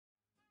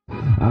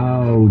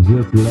Oh,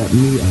 just let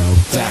me out.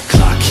 That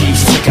clock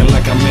keeps ticking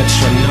like a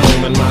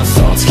metronome, and my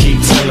thoughts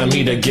keep telling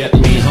me to get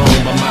me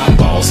home, but my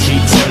balls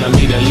keep telling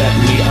me to let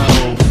me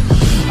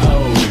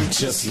oh,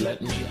 just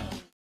let me out.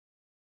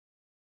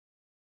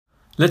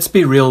 Let's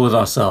be real with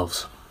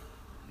ourselves.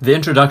 The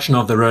introduction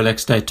of the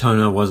Rolex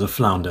Daytona was a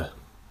flounder.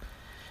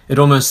 It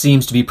almost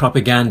seems to be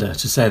propaganda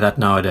to say that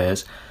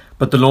nowadays,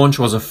 but the launch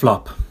was a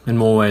flop in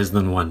more ways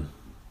than one.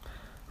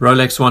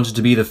 Rolex wanted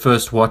to be the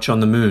first watch on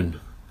the moon,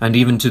 and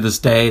even to this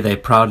day they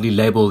proudly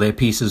label their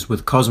pieces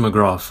with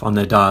cosmograph on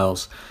their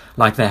dials,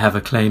 like they have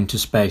a claim to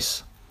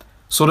space.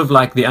 Sort of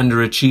like the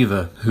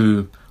underachiever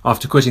who,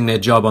 after quitting their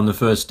job on the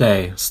first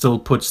day, still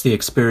puts the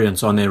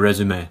experience on their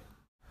resume.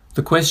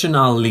 The question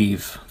I'll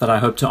leave, that I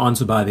hope to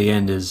answer by the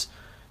end, is,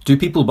 do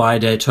people buy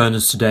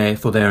Daytonas today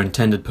for their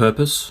intended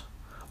purpose,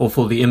 or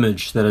for the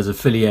image that is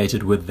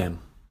affiliated with them?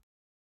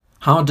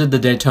 How did the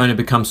Daytona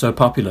become so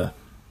popular?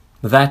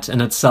 That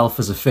in itself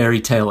is a fairy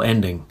tale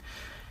ending.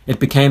 It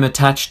became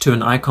attached to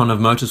an icon of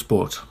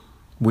motorsport.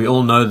 We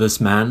all know this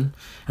man,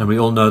 and we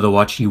all know the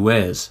watch he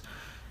wears.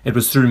 It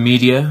was through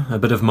media, a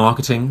bit of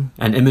marketing,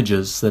 and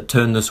images that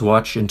turned this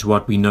watch into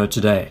what we know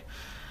today.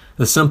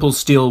 The simple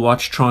steel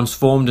watch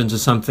transformed into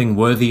something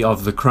worthy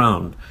of the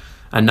crown,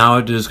 and now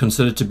it is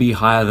considered to be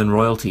higher than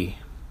royalty.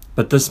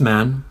 But this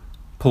man,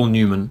 Paul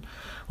Newman,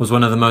 was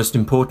one of the most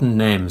important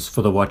names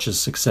for the watch's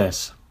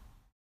success.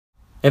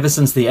 Ever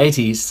since the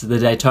 80s, the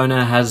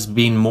Daytona has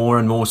been more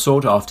and more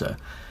sought after,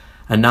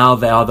 and now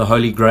they are the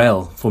holy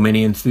grail for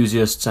many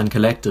enthusiasts and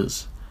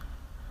collectors.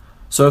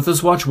 So if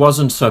this watch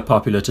wasn't so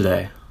popular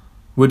today,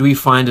 would we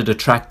find it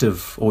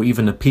attractive or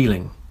even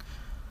appealing?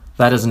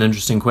 That is an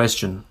interesting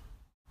question.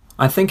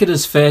 I think it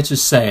is fair to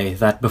say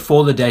that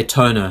before the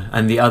Daytona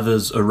and the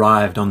others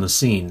arrived on the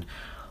scene,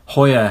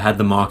 Hoya had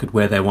the market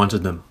where they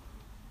wanted them.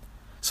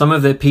 Some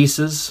of their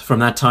pieces from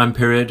that time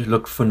period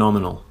looked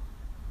phenomenal.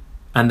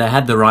 And they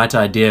had the right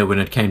idea when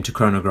it came to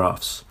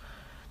chronographs.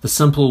 The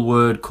simple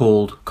word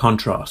called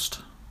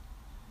contrast.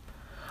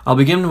 I'll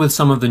begin with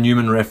some of the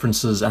Newman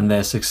references and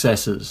their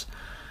successors.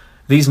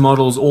 These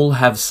models all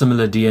have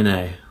similar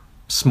DNA.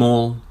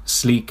 Small,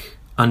 sleek,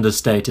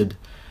 understated.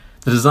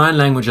 The design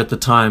language at the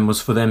time was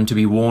for them to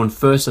be worn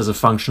first as a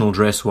functional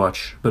dress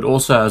watch, but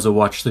also as a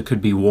watch that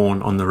could be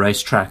worn on the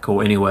racetrack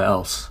or anywhere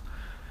else.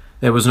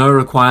 There was no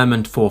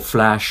requirement for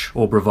flash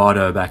or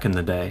bravado back in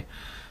the day.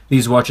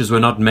 These watches were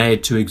not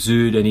made to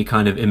exude any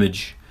kind of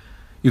image.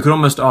 You could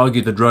almost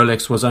argue that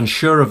Rolex was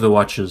unsure of the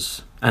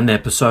watches and their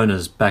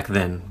personas back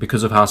then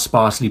because of how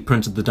sparsely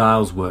printed the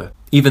dials were.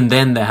 Even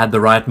then they had the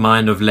right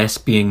mind of less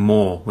being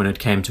more when it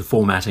came to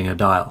formatting a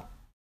dial.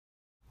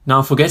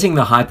 Now, forgetting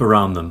the hype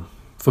around them,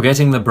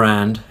 forgetting the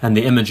brand and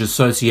the image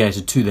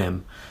associated to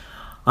them,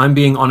 I'm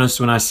being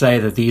honest when I say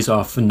that these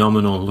are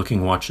phenomenal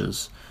looking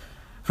watches.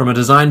 From a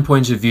design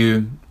point of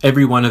view,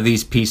 every one of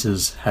these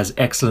pieces has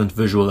excellent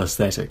visual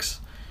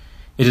aesthetics.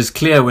 It is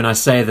clear when I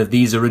say that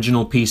these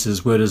original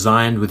pieces were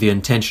designed with the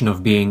intention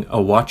of being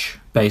a watch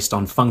based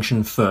on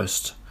function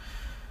first.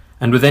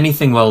 And with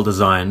anything well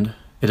designed,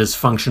 it is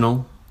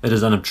functional, it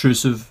is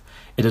unobtrusive,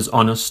 it is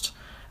honest,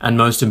 and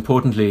most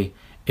importantly,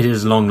 it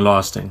is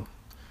long-lasting.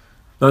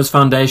 Those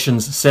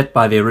foundations set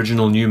by the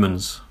original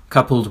Newmans,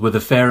 coupled with a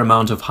fair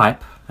amount of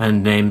hype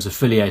and names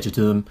affiliated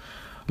to them,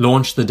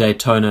 launched the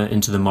Daytona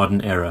into the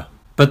modern era.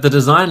 But the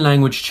design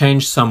language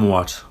changed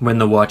somewhat when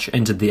the watch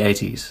entered the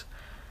 80s.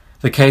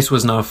 The case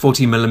was now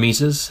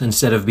 40mm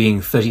instead of being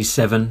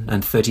 37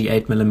 and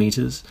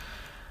 38mm.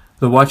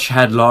 The watch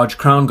had large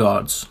crown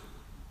guards.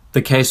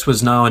 The case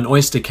was now an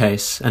oyster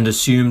case and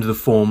assumed the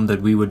form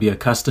that we would be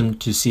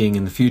accustomed to seeing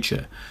in the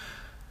future.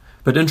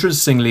 But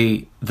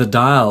interestingly, the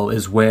dial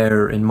is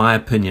where, in my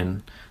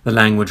opinion, the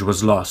language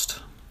was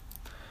lost.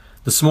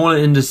 The smaller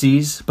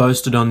indices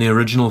boasted on the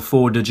original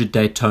 4-digit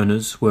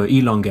Daytonas were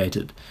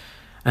elongated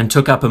and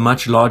took up a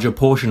much larger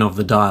portion of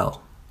the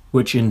dial,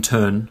 which in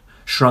turn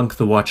shrunk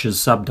the watch's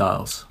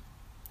subdials.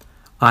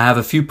 I have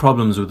a few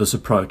problems with this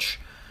approach.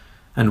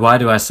 And why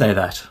do I say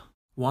that?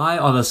 Why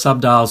are the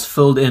subdials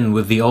filled in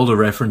with the older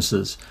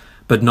references,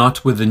 but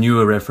not with the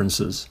newer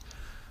references?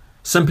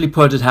 Simply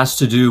put, it has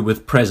to do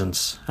with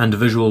presence and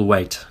visual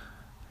weight.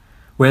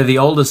 Where the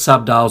older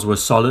subdials were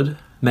solid,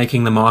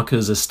 making the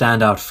markers a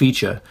standout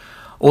feature,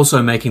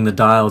 also making the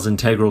dials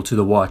integral to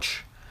the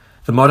watch,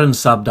 the modern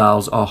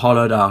subdials are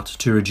hollowed out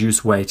to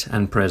reduce weight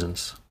and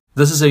presence.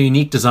 This is a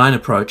unique design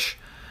approach,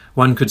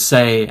 one could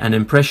say an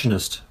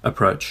impressionist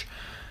approach,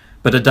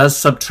 but it does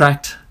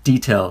subtract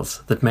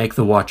details that make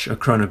the watch a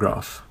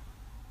chronograph.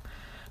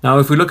 Now,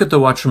 if we look at the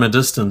watch from a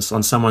distance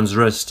on someone's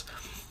wrist,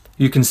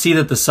 you can see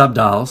that the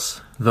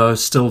subdials, though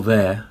still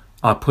there,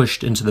 are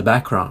pushed into the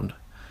background.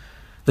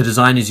 The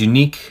design is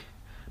unique,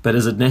 but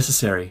is it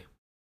necessary?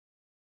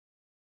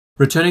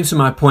 Returning to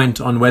my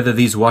point on whether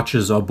these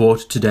watches are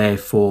bought today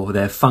for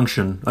their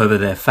function over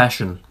their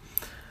fashion,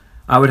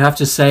 I would have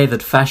to say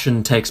that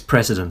fashion takes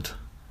precedent.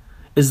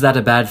 Is that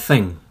a bad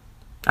thing?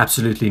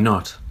 Absolutely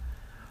not.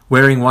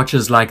 Wearing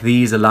watches like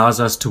these allows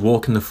us to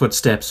walk in the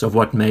footsteps of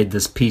what made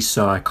this piece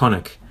so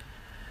iconic.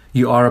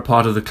 You are a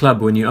part of the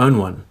club when you own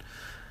one.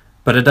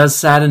 But it does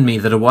sadden me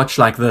that a watch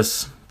like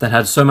this, that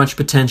had so much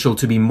potential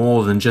to be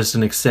more than just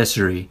an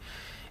accessory,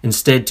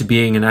 instead to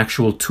being an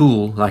actual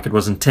tool like it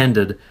was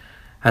intended,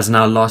 has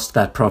now lost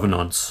that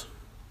provenance.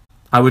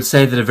 I would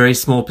say that a very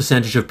small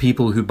percentage of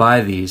people who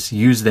buy these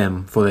use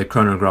them for their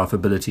chronograph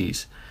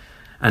abilities,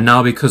 and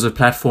now because of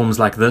platforms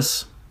like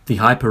this, the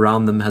hype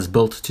around them has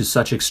built to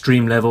such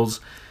extreme levels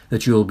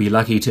that you will be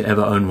lucky to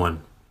ever own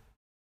one.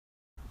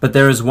 But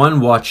there is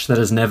one watch that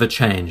has never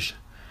changed,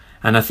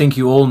 and I think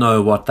you all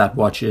know what that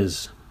watch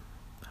is.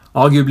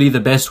 Arguably the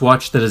best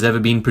watch that has ever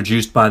been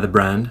produced by the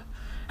brand,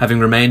 having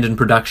remained in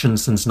production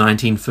since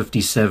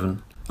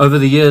 1957. Over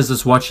the years,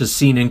 this watch has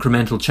seen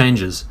incremental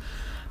changes,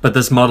 but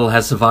this model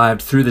has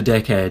survived through the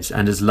decades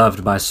and is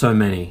loved by so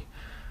many.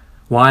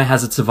 Why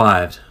has it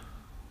survived?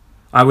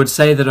 I would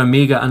say that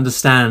Omega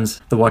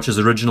understands the watch's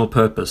original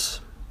purpose,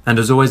 and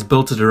has always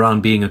built it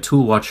around being a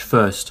tool watch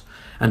first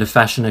and a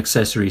fashion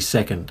accessory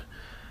second.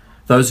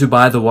 Those who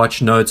buy the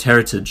watch know its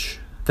heritage,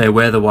 they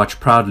wear the watch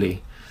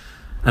proudly,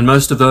 and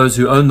most of those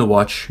who own the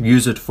watch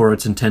use it for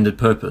its intended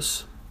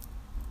purpose.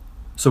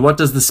 So what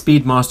does the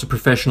Speedmaster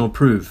Professional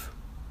prove?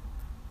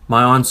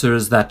 My answer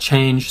is that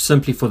change,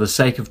 simply for the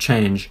sake of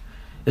change,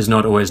 is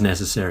not always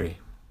necessary.